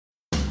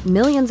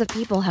Millions of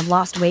people have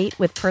lost weight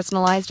with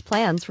personalized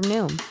plans from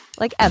Noom.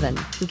 Like Evan,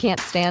 who can't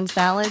stand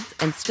salads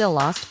and still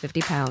lost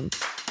 50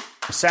 pounds.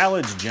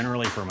 Salads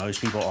generally for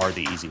most people are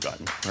the easy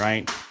button,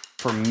 right?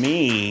 For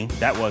me,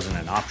 that wasn't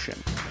an option.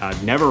 I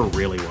never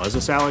really was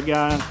a salad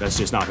guy. That's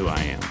just not who I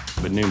am.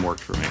 But Noom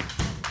worked for me.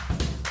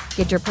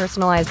 Get your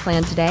personalized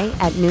plan today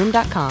at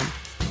Noom.com.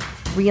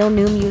 Real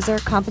Noom user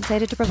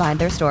compensated to provide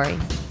their story.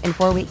 In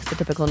 4 weeks, the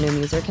typical Noom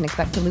user can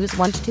expect to lose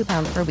 1 to 2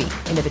 pounds per week.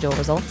 Individual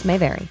results may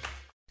vary.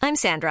 I'm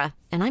Sandra,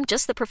 and I'm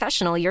just the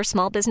professional your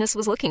small business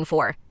was looking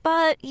for.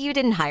 But you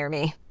didn't hire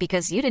me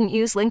because you didn't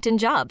use LinkedIn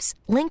Jobs.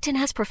 LinkedIn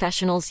has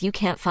professionals you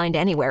can't find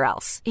anywhere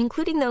else,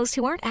 including those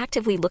who aren't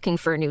actively looking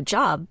for a new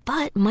job,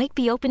 but might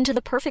be open to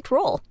the perfect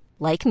role,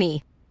 like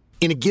me.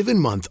 In a given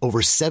month,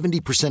 over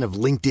 70% of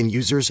LinkedIn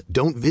users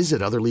don't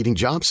visit other leading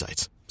job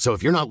sites. So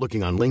if you're not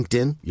looking on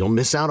LinkedIn, you'll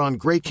miss out on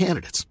great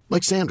candidates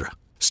like Sandra.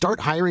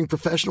 Start hiring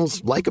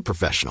professionals like a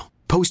professional.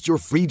 Post your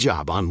free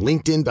job on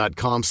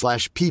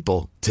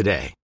linkedin.com/people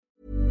today.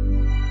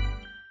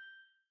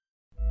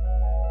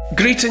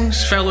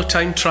 Greetings, fellow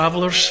time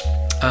travellers.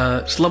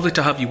 It's lovely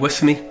to have you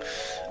with me.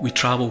 We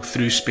travel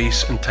through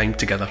space and time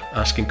together,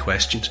 asking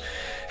questions.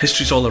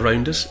 History's all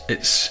around us.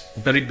 It's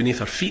buried beneath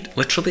our feet,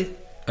 literally,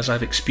 as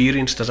I've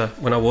experienced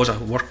when I was a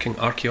working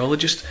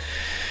archaeologist.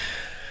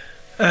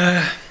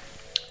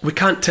 We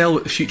can't tell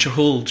what the future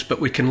holds, but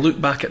we can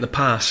look back at the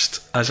past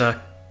as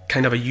a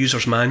kind of a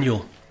user's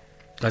manual,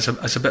 as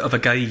a bit of a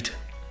guide,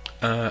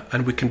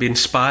 and we can be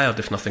inspired,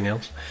 if nothing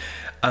else.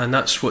 And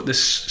that's what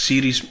this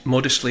series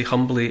modestly,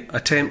 humbly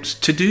attempts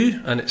to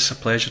do, and it's a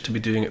pleasure to be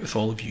doing it with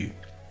all of you.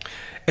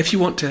 If you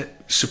want to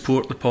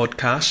support the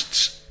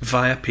podcasts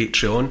via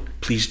Patreon,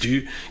 please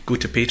do go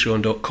to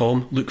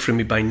patreon.com, look for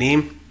me by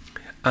name,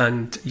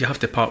 and you have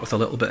to part with a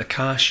little bit of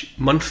cash,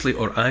 monthly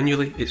or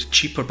annually. It's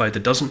cheaper by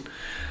the dozen.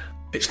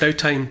 It's now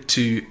time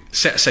to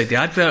set aside the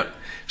advert,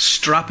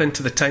 strap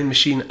into the time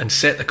machine and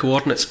set the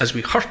coordinates as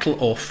we hurtle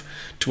off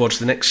towards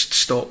the next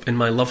stop in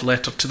my love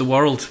letter to the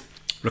world.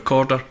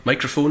 Recorder,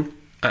 microphone,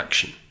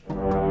 action.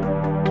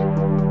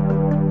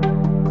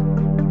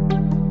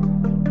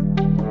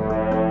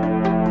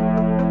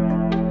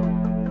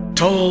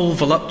 Tall,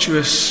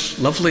 voluptuous,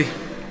 lovely,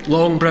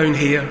 long brown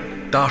hair,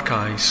 dark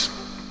eyes.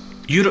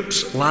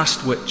 Europe's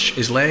last witch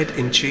is led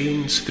in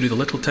chains through the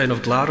little town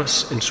of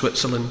Glarus in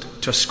Switzerland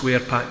to a square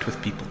packed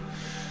with people.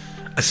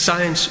 As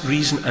science,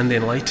 reason and the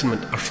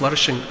Enlightenment are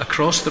flourishing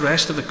across the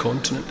rest of the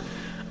continent,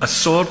 a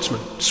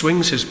swordsman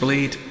swings his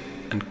blade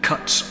and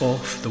cuts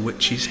off the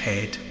witch's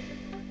head.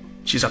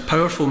 She's a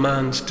powerful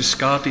man's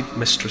discarded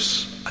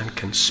mistress and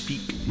can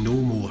speak no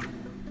more.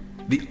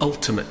 The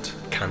ultimate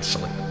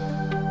cancelling.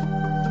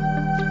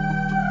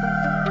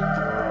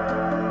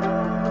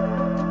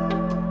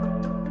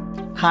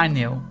 Hi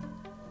Neil.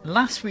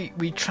 Last week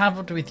we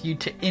travelled with you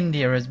to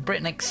India as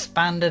Britain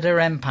expanded her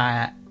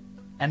empire,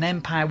 an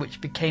empire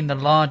which became the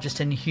largest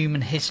in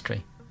human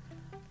history.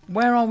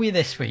 Where are we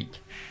this week?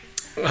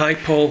 Hi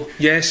Paul.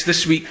 Yes,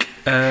 this week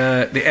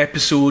the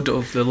episode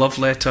of the love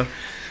letter,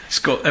 it's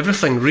got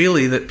everything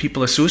really that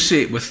people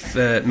associate with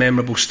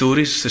memorable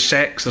stories. There's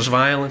sex, there's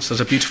violence,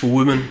 there's a beautiful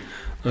woman,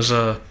 there's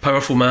a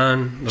powerful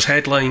man, there's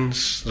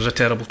headlines, there's a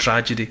terrible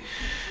tragedy.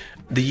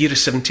 The year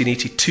is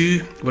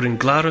 1782. We're in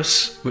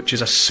Glarus, which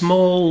is a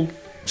small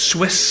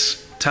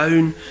Swiss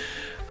town,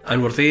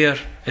 and we're there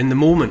in the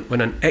moment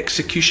when an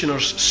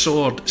executioner's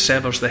sword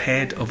severs the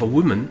head of a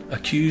woman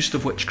accused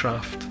of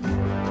witchcraft.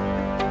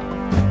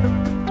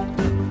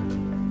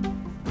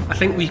 I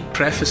think we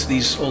preface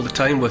these all the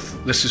time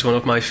with, this is one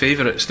of my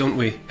favourites, don't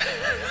we?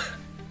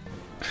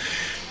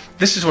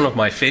 This is one of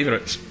my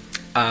favourites,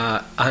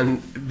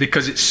 and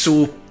because it's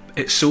so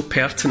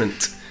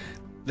pertinent.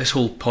 This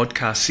whole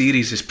podcast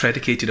series is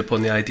predicated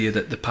upon the idea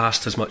that the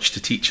past has much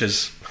to teach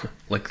us,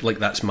 like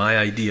that's my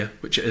idea,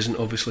 which it isn't,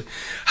 obviously.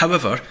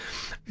 However,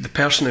 the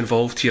person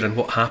involved here and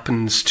what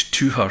happens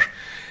to her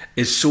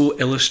is so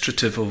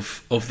illustrative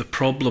of the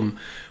problem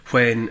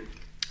when,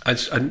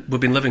 and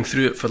we've been living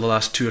through it for the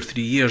last 2 or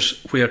 3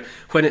 years, where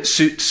when it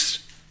suits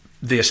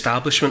the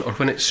establishment or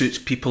when it suits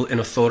people in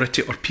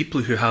authority or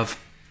people who have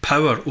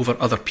power over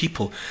other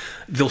people,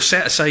 they'll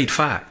set aside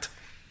fact.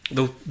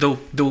 They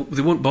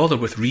won't bother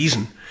with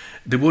reason.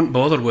 They won't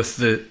bother with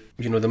the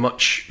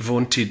much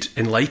vaunted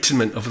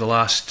enlightenment of the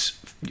last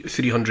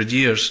 300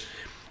 years.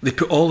 They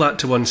put all that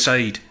to one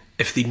side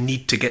if they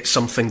need to get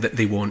something that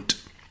they want.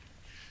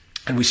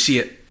 And we see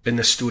it in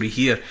this story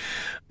here.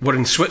 We're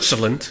in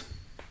Switzerland.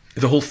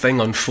 The whole thing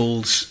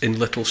unfolds in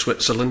little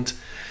Switzerland,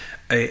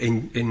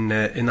 in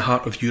the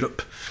heart of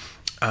Europe,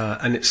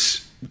 and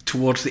it's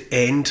towards the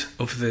end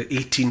of the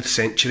 18th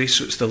century,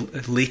 so it's the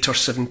later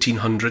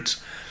 1700s.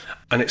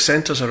 And it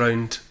centres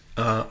around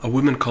a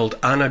woman called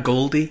Anna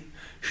Goldie,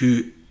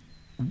 who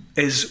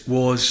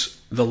was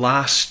the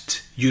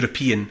last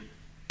European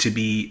to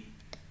be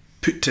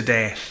put to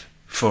death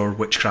for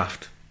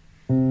witchcraft.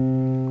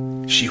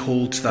 She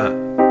holds that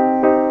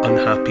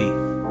unhappy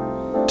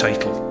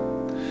title.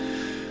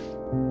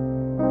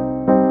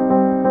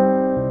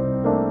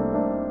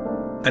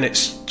 And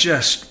it's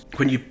just,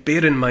 when you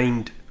bear in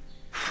mind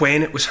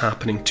when it was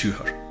happening to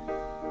her.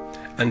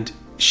 And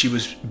she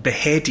was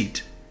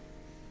beheaded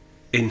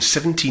in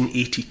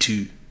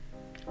 1782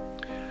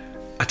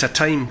 at a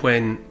time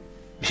when,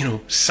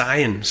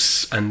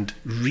 science and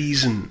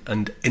reason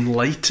and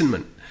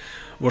enlightenment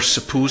were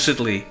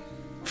supposedly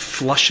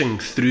flushing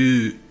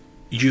through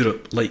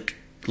Europe like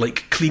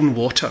clean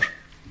water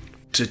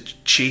to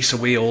chase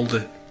away all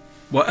the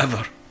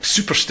whatever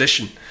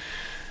superstition.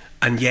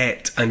 And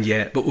yet,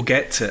 but we'll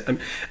get to it.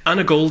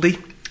 Anna Goldie,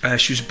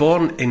 she was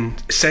born in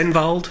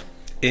Senwald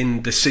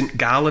in the St.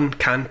 Gallen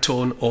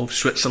canton of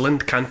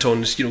Switzerland.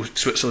 Cantons,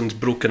 Switzerland's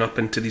broken up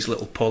into these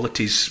little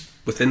polities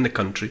within the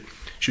country.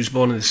 She was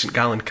born in the St.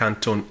 Gallen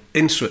canton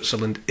in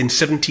Switzerland in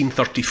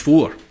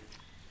 1734.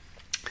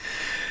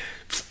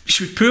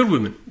 She was a poor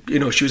woman.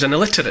 She was an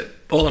illiterate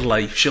all her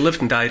life. She lived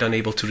and died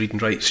unable to read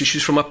and write. So she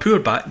was from a poor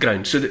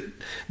background. So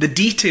the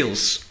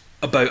details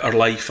about her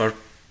life are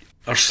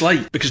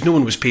slight, because no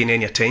one was paying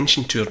any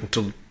attention to her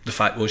until the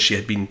fact was she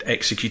had been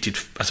executed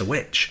as a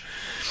witch.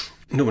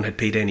 No one had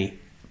paid any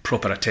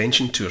proper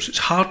attention to her, so it's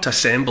hard to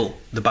assemble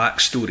the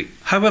backstory.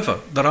 However,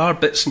 there are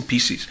bits and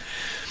pieces.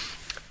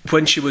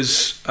 When she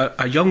was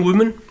a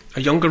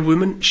younger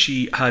woman,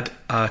 she had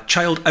a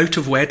child out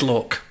of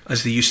wedlock,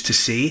 as they used to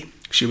say.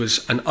 She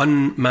was an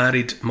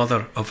unmarried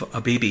mother of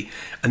a baby,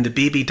 and the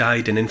baby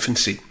died in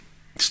infancy.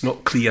 It's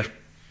not clear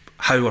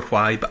how or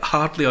why, but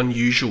hardly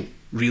unusual,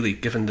 really,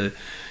 given the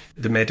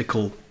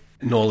medical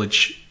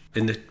knowledge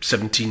in the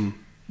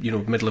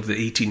middle of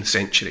the 18th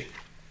century.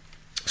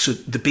 So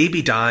the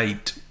baby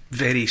died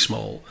very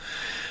small,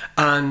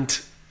 and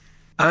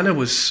Anna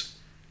was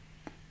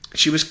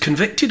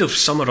convicted of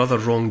some or other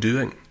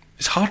wrongdoing.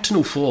 It's hard to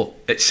know what.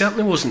 It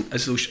certainly wasn't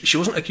as though she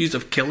wasn't accused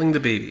of killing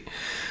the baby,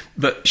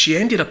 but she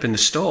ended up in the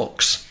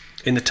stocks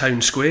in the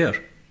town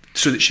square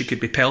so that she could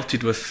be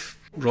pelted with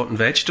rotten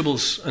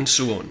vegetables and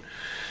so on.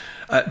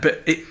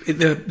 But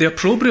the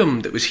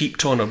opprobrium that was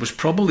heaped on her was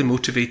probably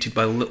motivated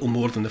by little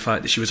more than the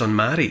fact that she was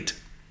unmarried.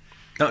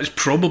 That's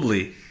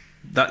probably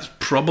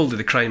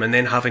the crime. And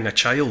then having a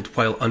child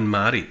while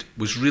unmarried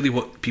was really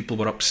what people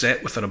were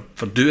upset with her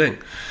for doing.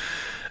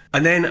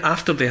 And then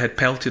after they had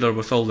pelted her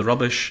with all the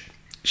rubbish,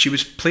 she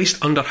was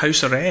placed under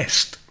house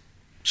arrest.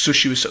 So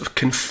she was sort of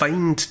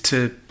confined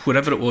to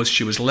wherever it was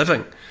she was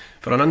living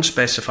for an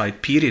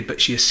unspecified period, but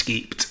she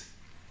escaped.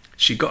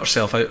 She got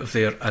herself out of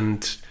there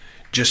and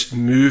just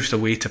moved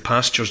away to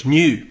pastures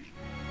new.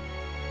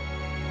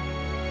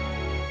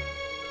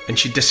 And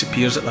she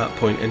disappears at that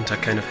point into a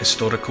kind of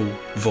historical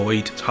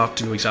void. It's hard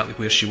to know exactly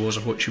where she was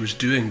or what she was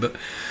doing, but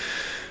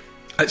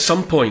at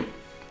some point,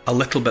 a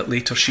little bit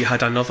later, she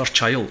had another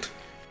child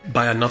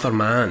by another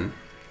man.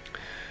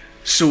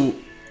 So,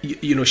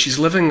 she's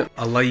living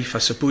a life, I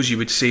suppose you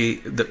would say,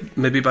 that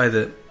maybe by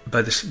the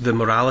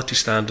morality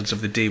standards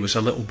of the day was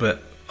a little bit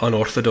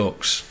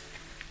unorthodox.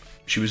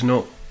 She was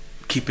not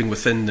keeping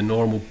within the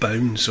normal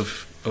bounds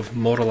of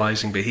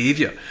moralising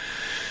behaviour.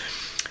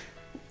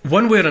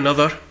 One way or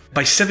another,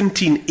 by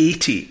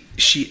 1780,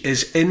 she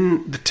is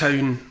in the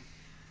town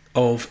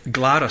of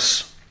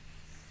Glarus,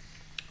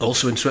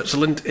 also in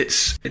Switzerland.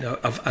 It's in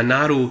a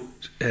narrow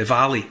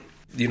valley.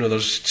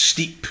 There's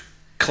steep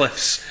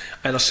cliffs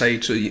either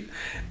side, so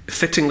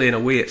fittingly in a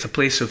way it's a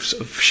place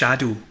of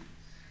shadow,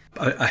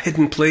 a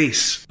hidden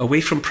place, away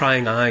from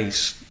prying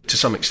eyes to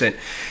some extent.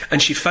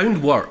 And she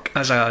found work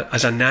as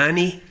a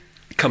nanny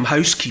come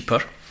housekeeper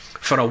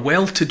for a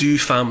well-to-do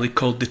family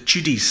called the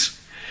Tudys.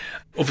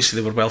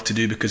 Obviously they were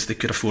well-to-do because they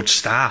could afford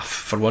staff,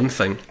 for one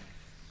thing.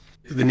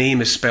 The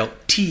name is spelled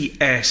Tschudi.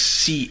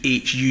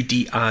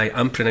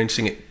 I'm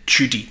pronouncing it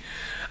Tudy,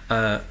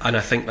 and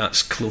I think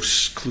that's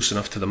close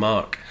enough to the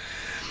mark.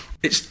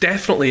 It's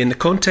definitely in the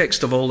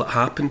context of all that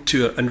happened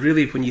to her, and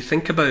really when you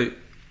think about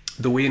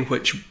the way in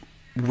which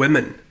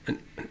women, and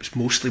it was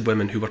mostly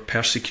women who were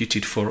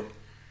persecuted for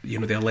the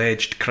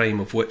alleged crime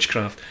of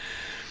witchcraft,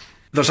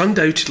 there's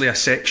undoubtedly a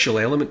sexual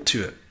element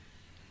to it.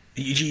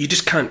 You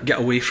just can't get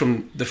away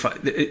from the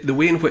fact that the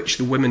way in which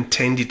the women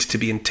tended to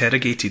be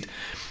interrogated,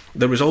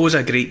 there was always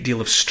a great deal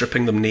of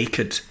stripping them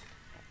naked,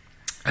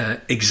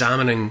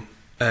 examining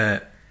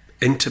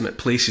intimate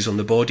places on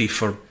the body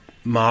for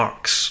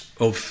marks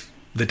of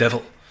the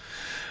devil,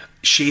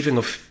 shaving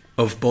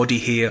of body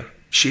hair,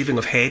 shaving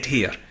of head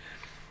hair.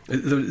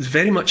 There was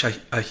very much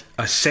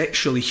a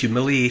sexually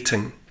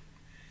humiliating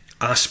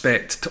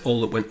aspect to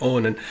all that went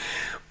on. And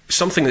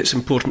something that's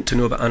important to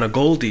know about Anna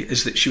Goldie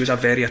is that she was a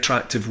very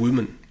attractive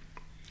woman.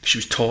 She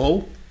was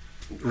tall,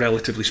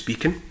 relatively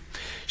speaking.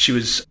 She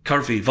was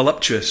curvy,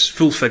 voluptuous,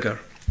 full figure.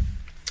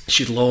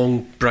 She had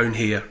long brown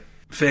hair,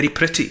 very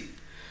pretty.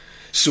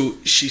 So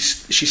she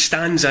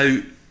stands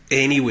out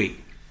anyway.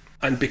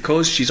 And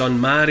because she's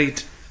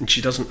unmarried and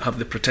she doesn't have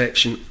the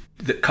protection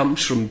that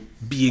comes from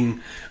being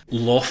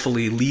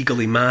lawfully,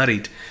 legally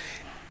married,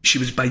 she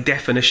was by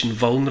definition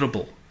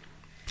vulnerable.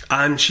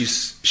 And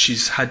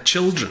she's had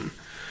children.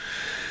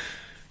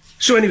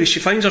 So anyway, she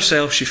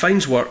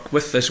finds work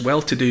with this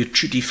well-to-do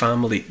Tschudi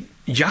family.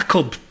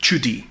 Jakob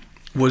Tschudi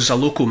was a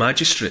local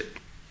magistrate,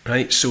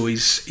 right? So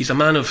he's a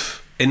man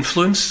of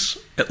influence,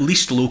 at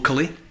least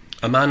locally,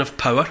 a man of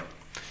power.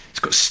 He's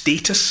got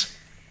status.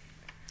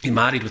 He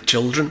married with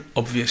children,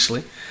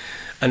 obviously.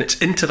 And it's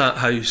into that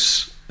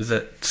house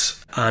that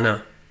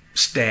Anna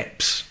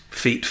steps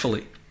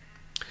fatefully.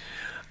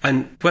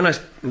 And when I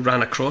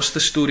ran across the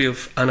story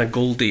of Anna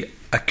Goldie,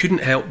 I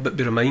couldn't help but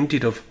be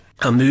reminded of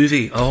a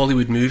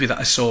Hollywood movie that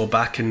I saw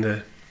back in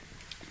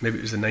maybe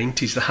it was the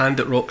 90s, The Hand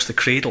That Rocks the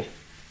Cradle.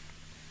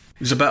 It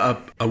was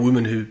about a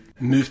woman who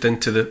moved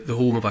into the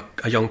home of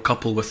a young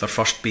couple with their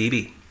first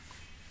baby.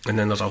 And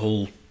then there's a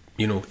whole,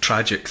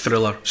 tragic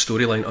thriller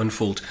storyline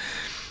unfold.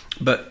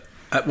 But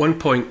at one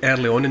point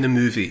early on in the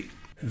movie,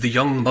 the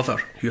young mother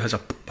who has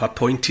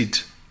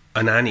appointed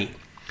a nanny,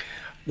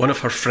 one of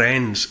her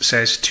friends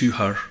says to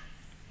her,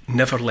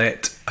 "Never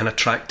let an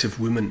attractive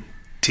woman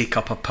take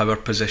up a power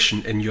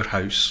position in your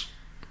house."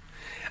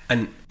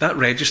 And that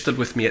registered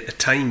with me at the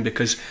time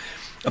because,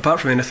 apart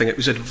from anything, it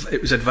was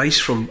advice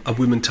from a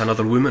woman to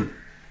another woman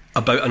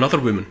about another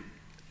woman.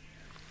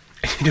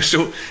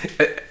 So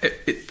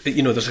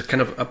there's a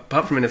kind of,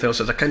 apart from anything else,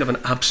 there's a kind of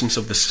an absence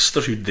of the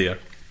sisterhood there,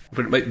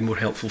 where it might be more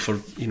helpful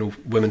for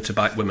women to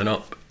back women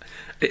up.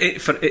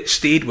 It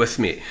stayed with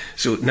me.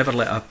 So never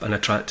let an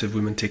attractive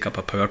woman take up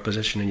a power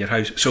position in your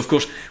house. So of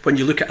course, when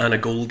you look at Anna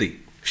Goldie,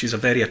 she's a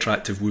very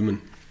attractive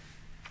woman,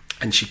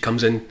 and she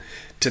comes in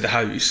to the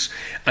house,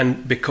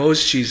 and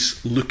because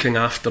she's looking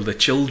after the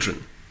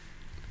children,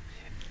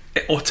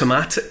 it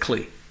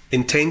automatically,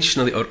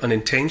 intentionally or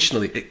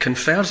unintentionally, it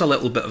confers a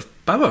little bit of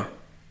power,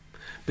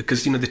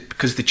 because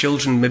because the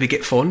children maybe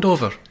get fond of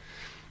her.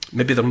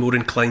 Maybe they're more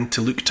inclined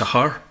to look to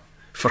her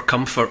for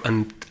comfort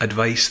and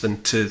advice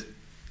than to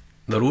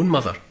their own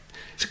mother.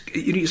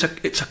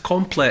 It's a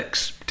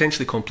complex,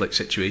 potentially complex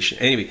situation.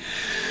 Anyway,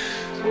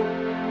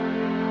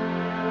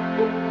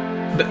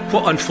 but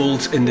what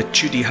unfolds in the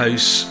Tudey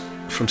house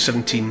from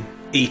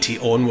 1780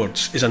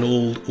 onwards is an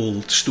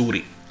old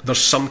story.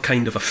 There's some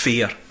kind of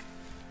affair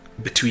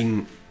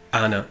between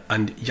Anna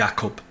and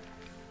Jakob.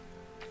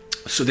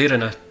 So they're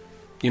in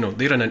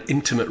an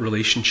intimate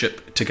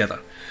relationship together.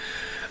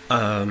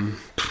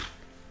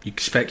 You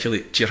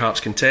speculate to your heart's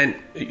content.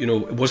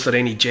 Was there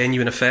any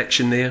genuine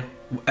affection there?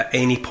 At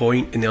any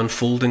point in the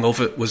unfolding of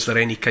it, was there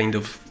any kind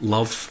of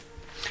love?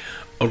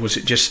 Or was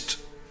it just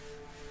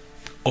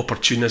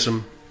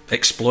opportunism,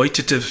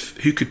 exploitative?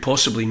 Who could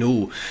possibly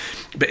know?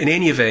 But in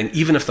any event,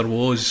 even if there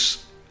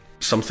was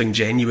something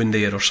genuine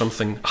there or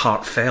something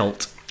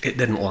heartfelt, it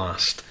didn't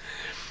last.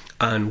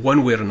 And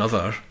one way or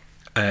another,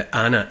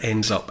 Anna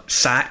ends up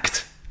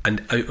sacked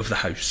and out of the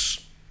house.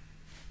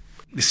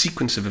 The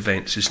sequence of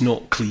events is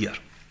not clear,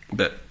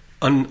 but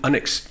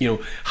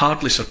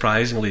hardly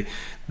surprisingly,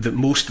 the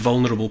most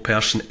vulnerable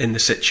person in the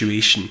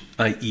situation,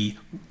 i.e.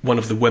 one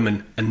of the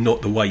women and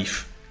not the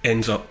wife,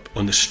 ends up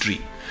on the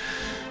street.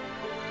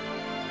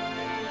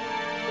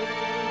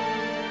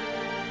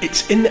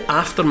 It's in the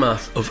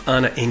aftermath of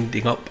Anna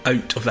ending up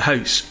out of the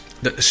house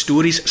that the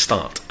stories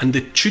start, and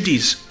the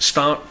Tudeys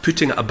start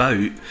putting it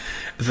about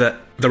that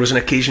there was an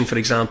occasion, for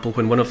example,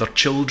 when one of their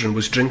children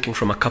was drinking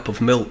from a cup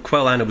of milk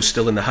while Anna was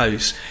still in the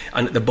house,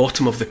 and at the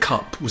bottom of the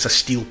cup was a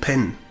steel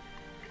pin.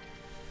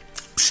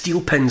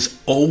 Steel pins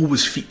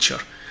always feature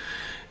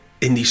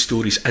in these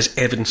stories as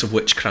evidence of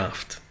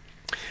witchcraft.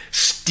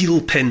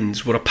 Steel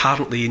pins were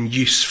apparently in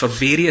use for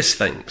various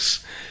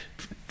things.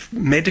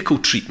 Medical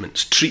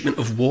treatments, treatment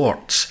of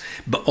warts,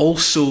 but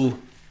also,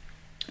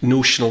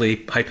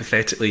 notionally,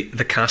 hypothetically,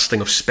 the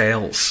casting of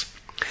spells.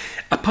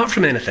 Apart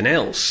from anything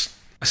else,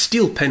 a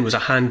steel pin was a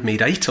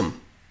handmade item,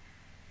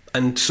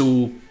 and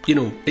so,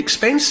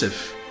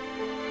 expensive.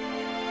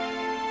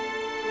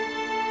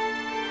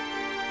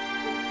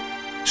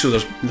 So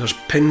there's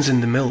pins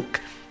in the milk,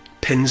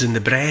 pins in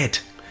the bread.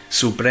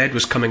 So bread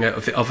was coming out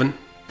of the oven,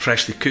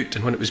 freshly cooked,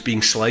 and when it was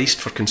being sliced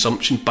for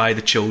consumption by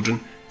the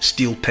children,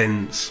 steel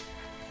pins.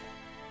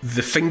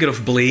 The finger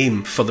of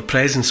blame for the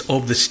presence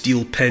of the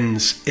steel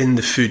pins in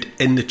the food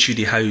in the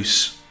Tudey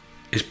house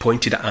is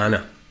pointed at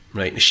Anna,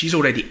 right? And she's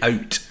already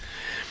out.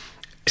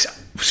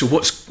 So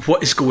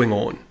what is going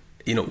on?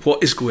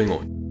 What is going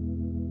on?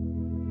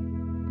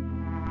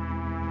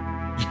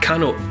 You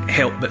cannot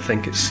help but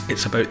think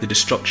it's about the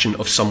destruction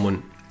of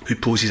someone who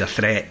poses a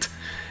threat.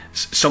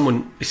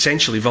 Someone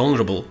essentially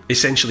vulnerable,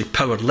 essentially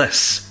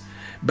powerless,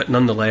 but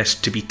nonetheless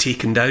to be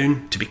taken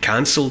down, to be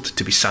cancelled,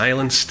 to be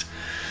silenced.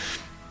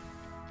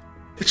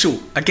 So,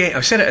 again,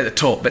 I've said it at the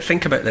top, but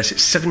think about this.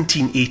 It's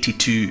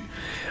 1782,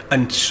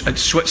 and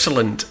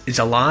Switzerland is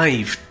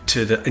alive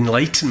to the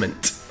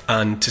Enlightenment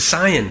and to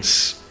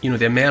science,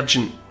 the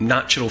emergent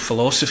natural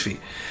philosophy.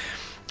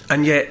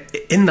 And yet,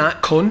 in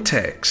that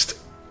context,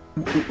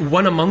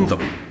 one among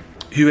them,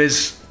 who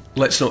is,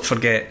 let's not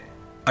forget,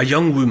 a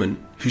young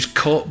woman who's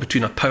caught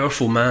between a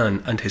powerful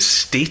man and his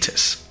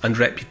status and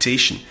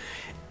reputation,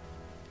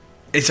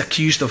 is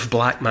accused of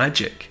black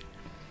magic.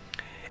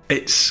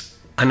 It's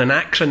an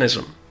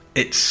anachronism.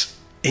 It's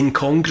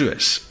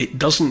incongruous. It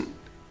doesn't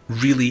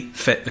really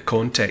fit the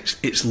context.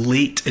 It's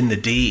late in the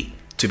day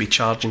to be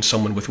charging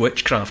someone with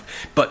witchcraft.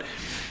 But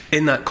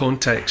in that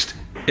context,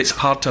 it's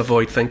hard to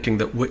avoid thinking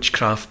that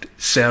witchcraft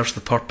serves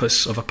the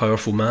purpose of a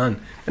powerful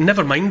man. And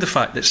never mind the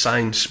fact that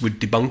science would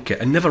debunk it,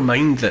 and never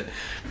mind that,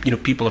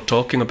 people are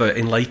talking about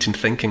enlightened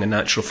thinking and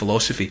natural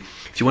philosophy.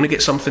 If you want to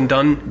get something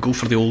done, go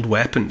for the old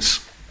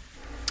weapons.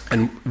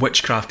 And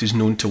witchcraft is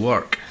known to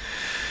work.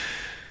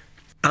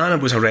 Anna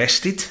was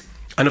arrested,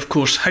 and of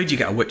course, how do you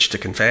get a witch to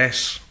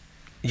confess?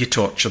 You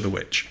torture the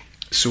witch.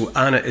 So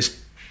Anna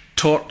is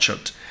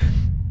tortured.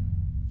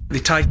 They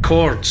tie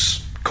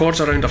cords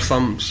around her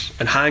thumbs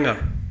and hang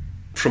her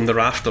from the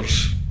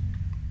rafters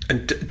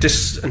and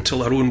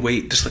until her own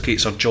weight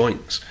dislocates her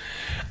joints.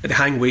 They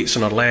hang weights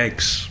on her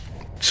legs.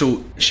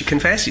 So she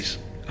confesses,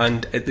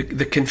 and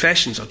the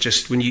confessions are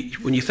just, when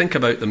you think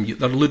about them,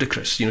 they're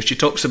ludicrous. She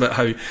talks about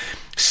how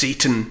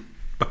Satan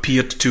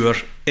appeared to her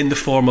in the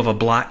form of a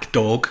black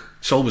dog.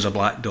 It's always a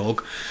black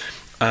dog.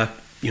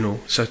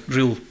 It's a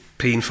real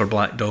pain for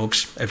black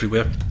dogs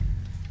everywhere.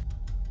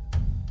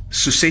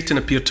 So Satan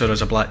appeared to her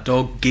as a black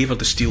dog, gave her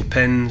the steel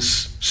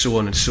pins, so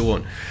on and so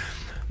on.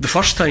 The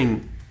first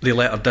time they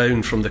let her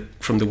down from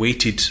the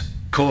weighted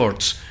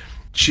cords,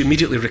 she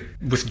immediately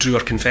withdrew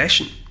her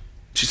confession.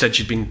 She said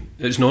it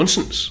was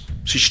nonsense.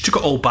 So she took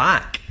it all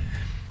back.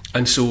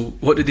 And so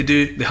what did they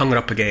do? They hung her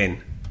up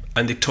again,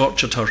 and they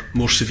tortured her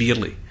more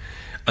severely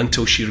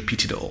until she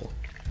repeated it all.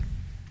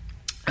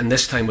 And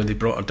this time when they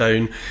brought her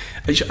down,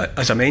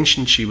 as I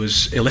mentioned, she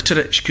was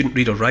illiterate. She couldn't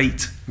read or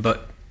write,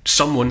 but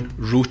someone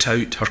wrote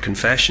out her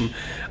confession,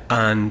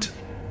 and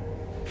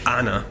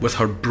Anna, with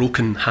her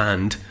broken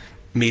hand,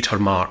 made her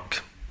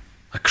mark,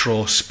 a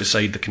cross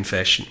beside the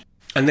confession.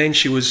 And then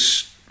she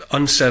was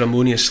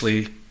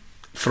unceremoniously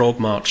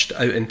frog-marched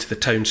out into the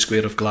town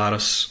square of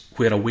Glarus,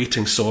 where a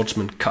waiting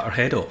swordsman cut her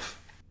head off.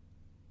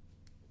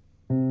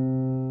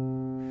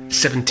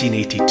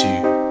 1782.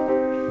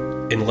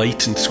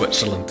 Enlightened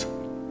Switzerland.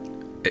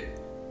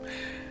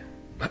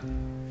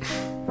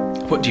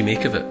 What do you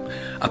make of it?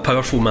 A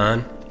powerful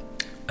man.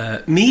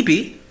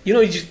 Maybe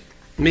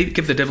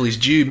give the devil his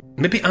due.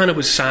 Maybe Anna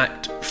was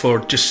sacked for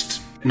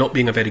just not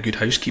being a very good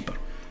housekeeper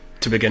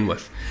to begin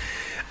with.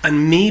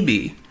 And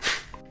maybe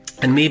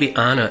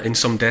Anna, in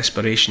some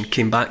desperation,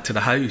 came back to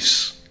the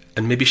house,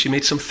 and maybe she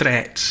made some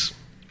threats.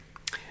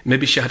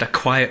 Maybe she had a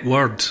quiet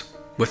word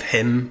with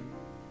him,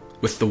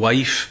 with the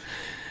wife,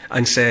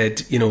 and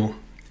said,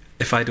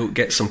 if I don't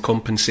get some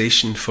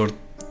compensation for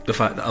the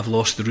fact that I've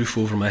lost the roof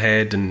over my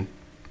head and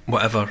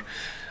whatever,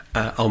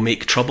 I'll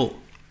make trouble.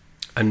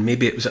 And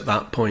maybe it was at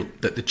that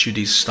point that the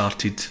Tudors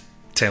started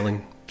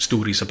telling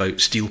stories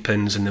about steel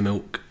pins in the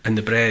milk and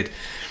the bread.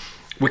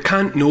 We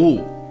can't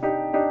know.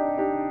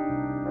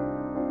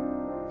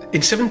 In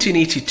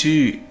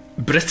 1782,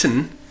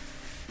 Britain,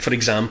 for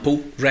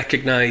example,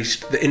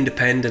 recognised the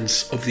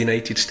independence of the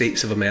United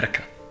States of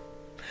America.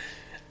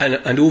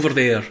 And over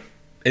there,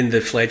 in the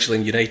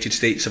fledgling United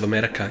States of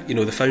America,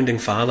 the founding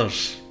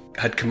fathers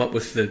had come up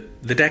with the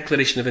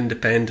Declaration of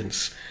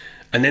Independence,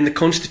 and then the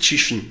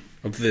Constitution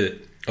of the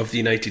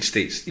United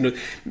States.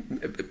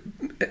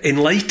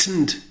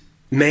 Enlightened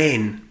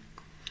men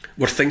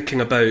were thinking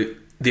about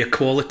the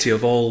equality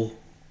of all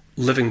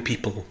living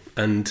people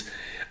and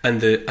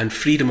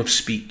freedom of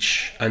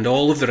speech and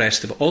all of the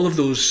rest of it. All of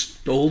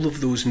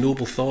those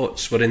noble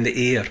thoughts were in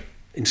the air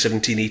in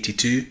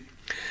 1782.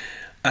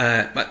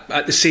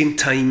 At the same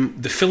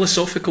time, the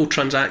philosophical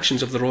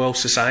transactions of the Royal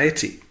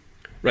Society,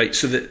 right?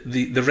 So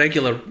the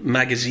regular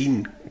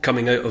magazine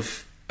coming out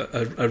of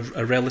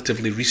a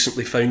relatively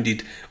recently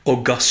founded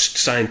august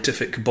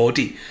scientific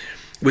body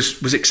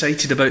was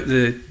excited about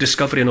the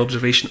discovery and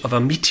observation of a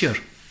meteor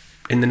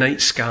in the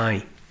night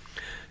sky.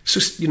 So,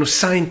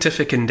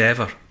 scientific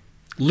endeavour,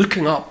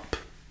 literally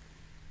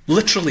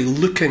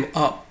looking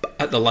up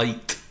at the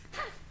light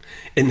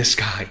in the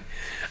sky.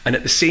 And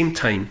at the same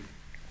time,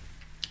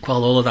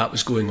 while all of that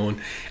was going on,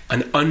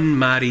 an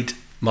unmarried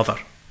mother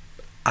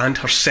and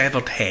her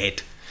severed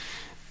head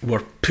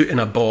were put in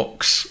a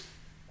box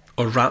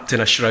or wrapped in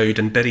a shroud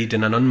and buried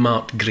in an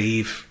unmarked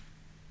grave.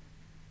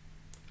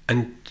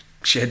 And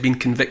she had been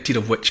convicted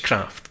of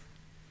witchcraft.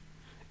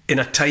 In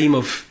a time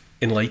of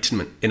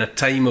enlightenment, in a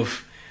time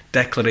of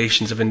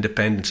declarations of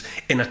independence,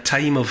 in a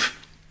time of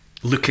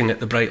looking at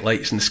the bright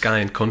lights in the sky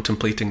and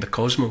contemplating the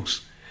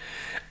cosmos.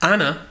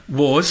 Anna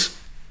was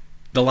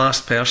the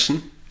last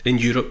person in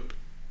Europe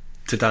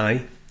to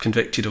die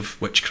convicted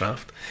of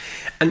witchcraft.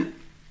 And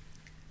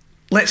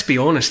let's be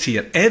honest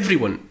here,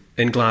 everyone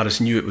in Glarus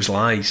knew it was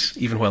lies,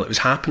 even while it was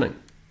happening.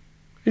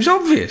 It was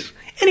obvious.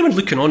 Anyone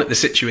looking on at the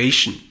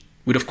situation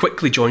would have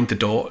quickly joined the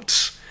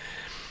dots.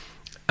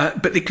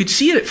 But they could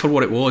see it for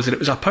what it was, that it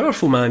was a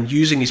powerful man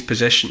using his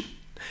position,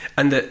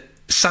 and that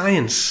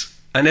science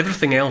and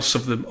everything else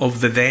of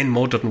the then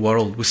modern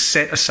world was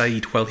set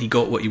aside while he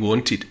got what he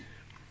wanted.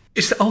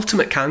 It's the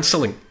ultimate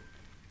cancelling.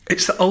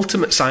 It's the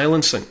ultimate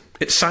silencing.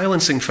 It's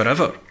silencing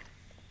forever.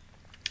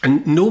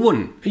 And no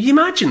one, you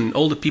imagine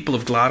all the people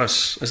of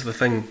Glarus, as the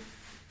thing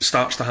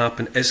starts to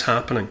happen, is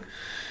happening.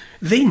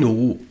 They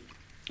know,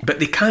 but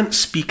they can't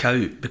speak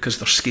out because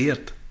they're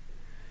scared.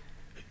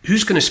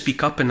 Who's going to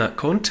speak up in that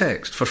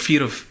context for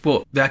fear of,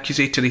 the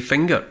accusatory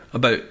finger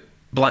about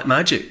black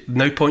magic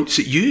now points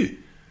at you.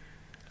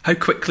 How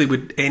quickly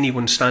would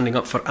anyone standing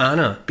up for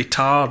Anna be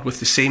tarred with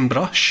the same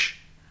brush?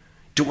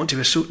 Don't want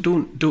to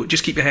don't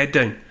just keep your head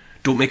down.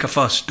 Don't make a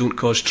fuss, don't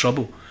cause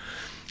trouble.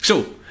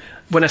 So,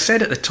 when I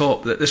said at the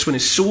top that this one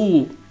is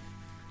so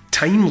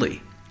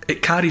timely,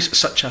 it carries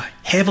such a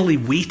heavily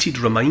weighted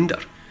reminder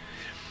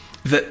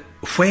that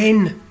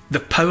when the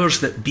powers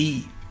that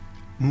be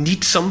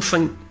need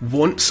something,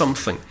 want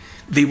something,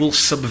 they will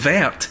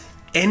subvert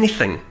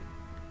anything,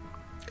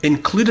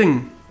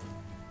 including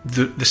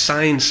the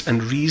science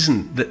and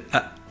reason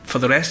that for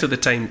the rest of the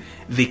time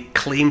they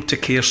claim to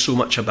care so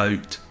much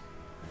about.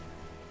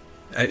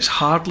 It's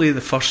hardly the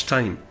first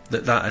time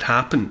that had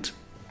happened,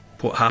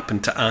 what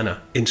happened to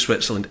Anna in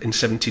Switzerland in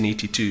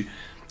 1782,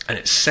 and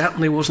it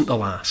certainly wasn't the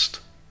last.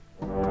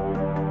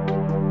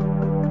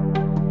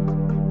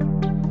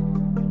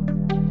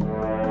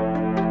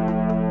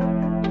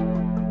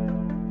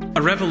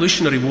 A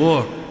revolutionary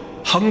war,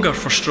 hunger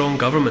for strong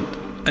government,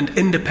 and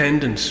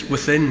independence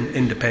within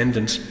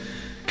independence,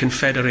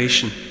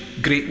 confederation,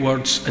 great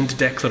words and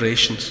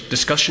declarations,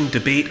 discussion,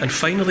 debate, and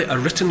finally a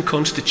written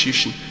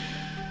constitution.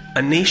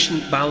 A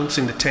nation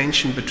balancing the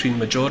tension between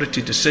majority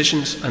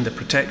decisions and the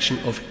protection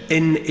of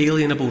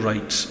inalienable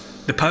rights.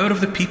 The power of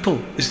the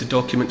people is the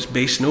document's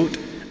base note,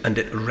 and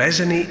it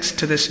resonates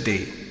to this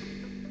day.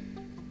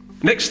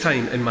 Next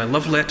time in my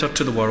love letter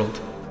to the world.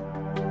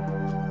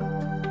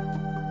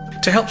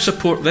 To help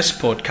support this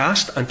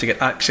podcast and to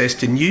get access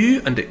to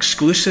new and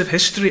exclusive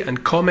history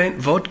and comment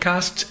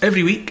vodcasts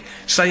every week,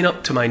 sign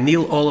up to my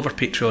Neil Oliver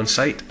Patreon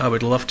site. I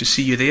would love to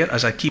see you there,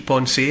 as I keep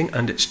on saying,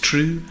 and it's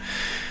true.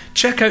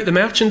 Check out the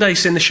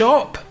merchandise in the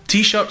shop.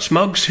 T-shirts,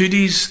 mugs,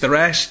 hoodies, the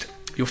rest.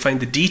 You'll find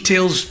the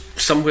details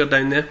somewhere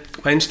down there.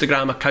 My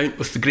Instagram account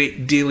with the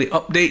great daily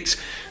updates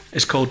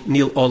is called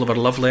Neil Oliver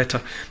Love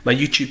Letter. My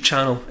YouTube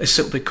channel is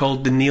simply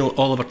called The Neil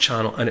Oliver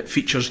Channel, and it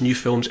features new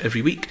films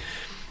every week.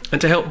 And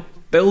to help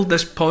build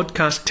this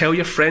podcast, tell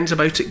your friends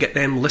about it, get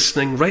them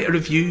listening, write a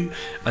review,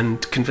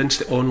 and convince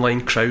the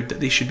online crowd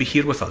that they should be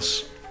here with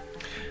us.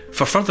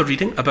 For further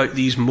reading about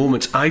these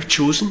moments I've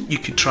chosen, you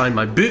could try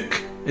my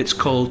book. It's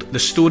called The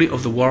Story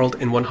of the World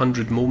in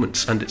 100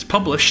 Moments, and it's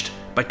published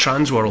by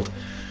Transworld.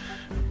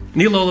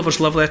 Neil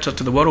Oliver's Love Letter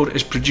to the World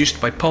is produced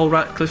by Paul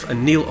Ratcliffe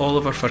and Neil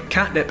Oliver for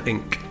Catnip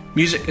Inc.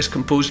 Music is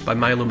composed by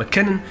Milo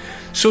McKinnon.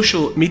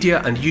 Social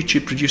media and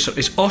YouTube producer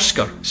is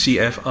Oscar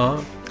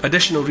CFR.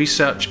 Additional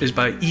research is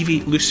by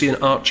Evie,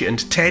 Lucian, Archie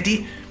and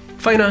Teddy.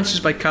 Finance is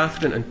by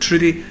Catherine and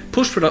Trudy.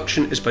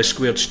 Post-production is by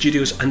Squared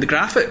Studios, and the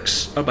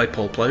graphics are by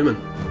Paul Plowman.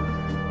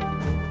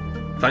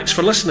 Thanks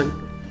for listening.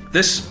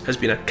 This has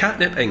been a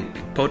Catnip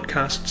Inc.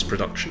 Podcasts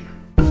production.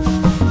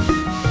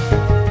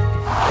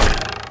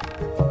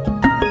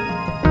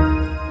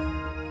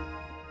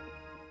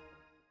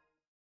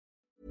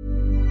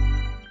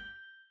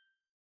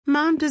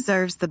 Mom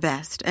deserves the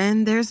best,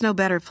 and there's no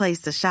better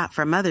place to shop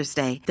for Mother's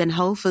Day than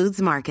Whole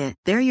Foods Market.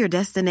 They're your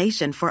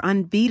destination for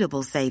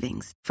unbeatable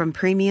savings, from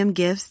premium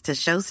gifts to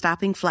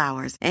show-stopping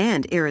flowers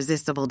and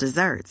irresistible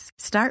desserts.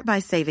 Start by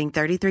saving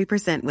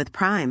 33% with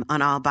Prime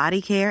on all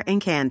body care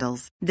and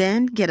candles.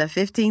 Then get a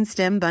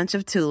 15-stem bunch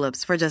of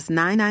tulips for just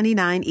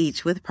 $9.99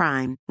 each with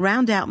Prime.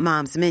 Round out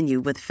Mom's menu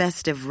with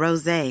festive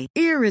rosé,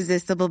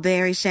 irresistible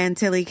berry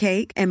chantilly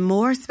cake, and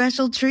more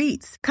special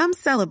treats. Come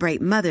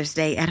celebrate Mother's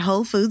Day at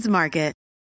Whole Foods Market.